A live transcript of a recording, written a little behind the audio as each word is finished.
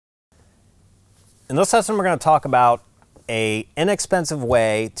In this lesson, we're going to talk about an inexpensive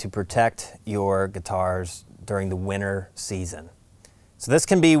way to protect your guitars during the winter season. So this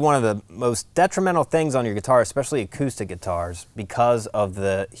can be one of the most detrimental things on your guitar, especially acoustic guitars, because of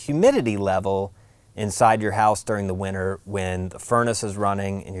the humidity level inside your house during the winter when the furnace is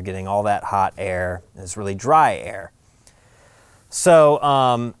running and you're getting all that hot air and it's really dry air. So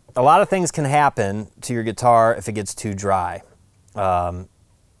a lot of things can happen to your guitar if it gets too dry.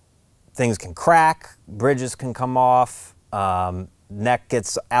 Things can crack, bridges can come off, neck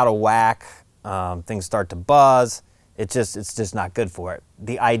gets out of whack, things start to buzz. It's just not good for it.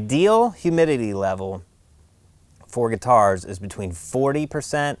 The ideal humidity level for guitars is between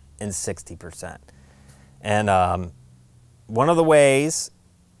 40% and 60%. And one of the ways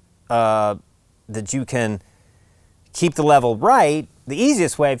that you can keep the level right, the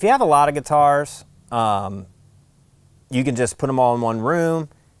easiest way, if you have a lot of guitars, you can just put them all in one room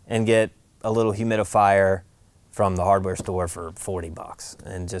and get a little humidifier from the hardware store for 40 bucks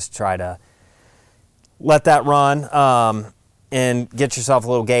and just try to let that run and get yourself a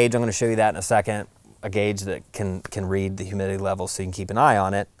little gauge. I'm going to show you that in a second, a gauge that can read the humidity level so you can keep an eye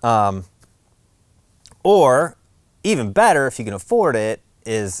on it. Or even better, if you can afford it,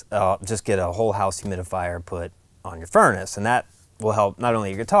 is just get a whole house humidifier put on your furnace, and that will help not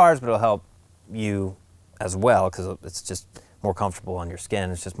only your guitars, but it'll help you as well, because it's just more comfortable on your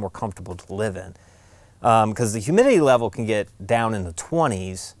skin. It's just more comfortable to live in. Because the humidity level can get down in the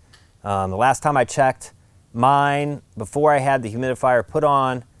 20s. The last time I checked mine, before I had the humidifier put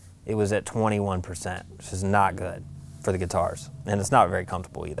on, it was at 21%, which is not good for the guitars. And it's not very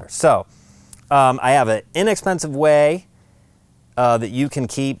comfortable either. So I have an inexpensive way that you can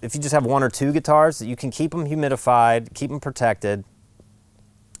keep, if you just have one or two guitars, that you can keep them humidified, keep them protected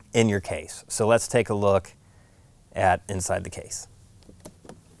in your case. So let's take a look at inside the case.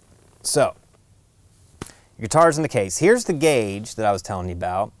 So your guitar's in the case. Here's the gauge that I was telling you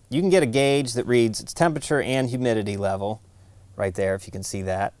about. You can get a gauge that reads its temperature and humidity level right there, if you can see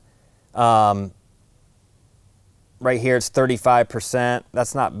that. Right here it's 35%.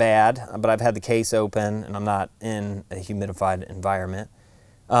 That's not bad, but I've had the case open and I'm not in a humidified environment.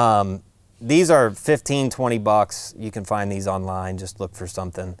 These are 15, 20 bucks. You can find these online. Just look for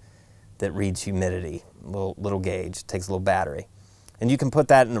something that reads humidity. Little gauge, takes a little battery. And you can put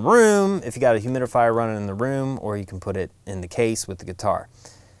that in the room if you got a humidifier running in the room, or you can put it in the case with the guitar.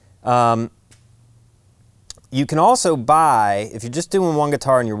 You can also buy, if you're just doing one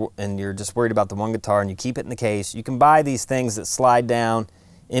guitar and you're just worried about the one guitar and you keep it in the case, you can buy these things that slide down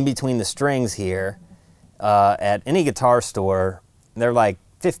in between the strings here at any guitar store. They're like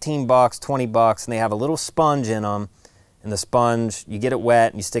 15 bucks, 20 bucks, and they have a little sponge in them. And the sponge, you get it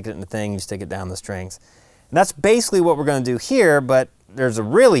wet and you stick it in the thing, you stick it down the strings. And that's basically what we're going to do here, but there's a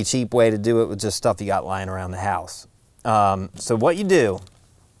really cheap way to do it with just stuff you got lying around the house. So what you do,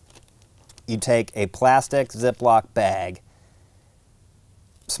 you take a plastic Ziploc bag,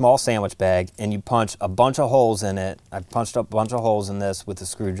 small sandwich bag, and you punch a bunch of holes in it. I've punched up a bunch of holes in this with a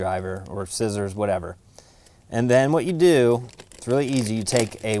screwdriver or scissors, whatever. And then what you do, it's really easy, you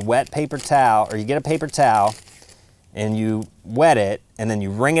take a wet paper towel, or you get a paper towel, and you wet it, and then you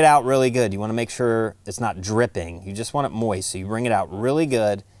wring it out really good. You want to make sure it's not dripping. You just want it moist, so you wring it out really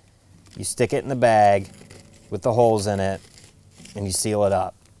good. You stick it in the bag with the holes in it, and you seal it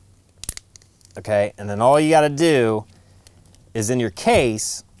up. Okay, and then all you got to do is in your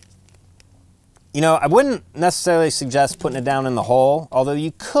case, you know, I wouldn't necessarily suggest putting it down in the hole, although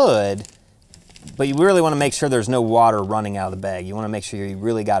you could, but you really want to make sure there's no water running out of the bag. You want to make sure you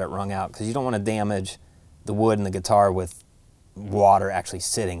really got it wrung out, because you don't want to damage the wood in the guitar with water actually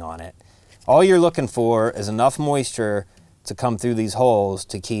sitting on it. All you're looking for is enough moisture to come through these holes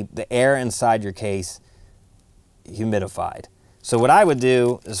to keep the air inside your case humidified. So what I would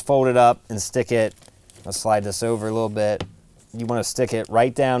do is fold it up and stick it, I'll slide this over a little bit. You want to stick it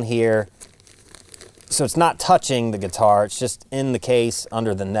right down here so it's not touching the guitar, it's just in the case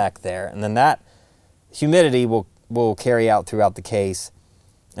under the neck there. And then that humidity will carry out throughout the case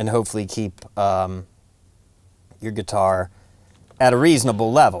and hopefully keep your guitar at a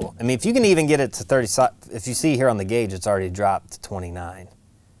reasonable level. I mean, if you can even get it to 30, if you see here on the gauge, it's already dropped to 29.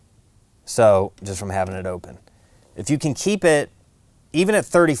 So just from having it open. If you can keep it, even at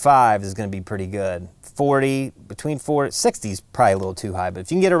 35 is going to be pretty good. 40, between 40, 60 is probably a little too high, but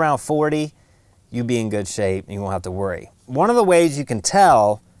if you can get around 40, you'll be in good shape and you won't have to worry. One of the ways you can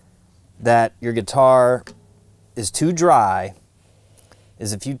tell that your guitar is too dry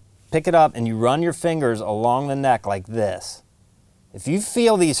is if you pick it up and you run your fingers along the neck like this. If you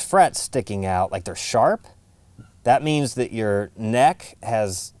feel these frets sticking out like they're sharp, that means that your neck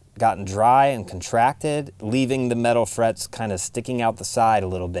has gotten dry and contracted, leaving the metal frets kind of sticking out the side a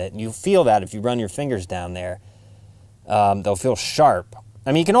little bit. And you'll feel that if you run your fingers down there. They'll feel sharp.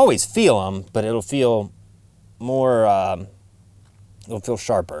 I mean, you can always feel them, but it'll feel more, it'll feel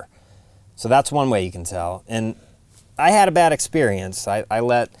sharper. So that's one way you can tell. And I had a bad experience. I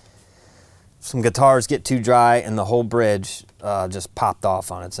let some guitars get too dry and the whole bridge just popped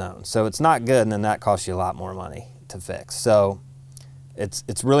off on its own. So it's not good, and then that costs you a lot more money to fix. So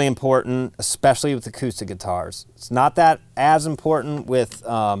it's really important, especially with acoustic guitars. It's not that as important with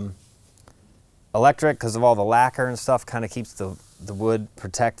electric because of all the lacquer and stuff, kind of keeps the wood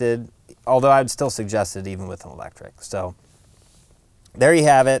protected, although I'd still suggest it even with an electric. So there you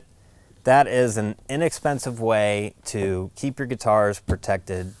have it. That is an inexpensive way to keep your guitars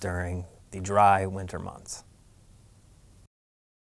protected during the dry winter months.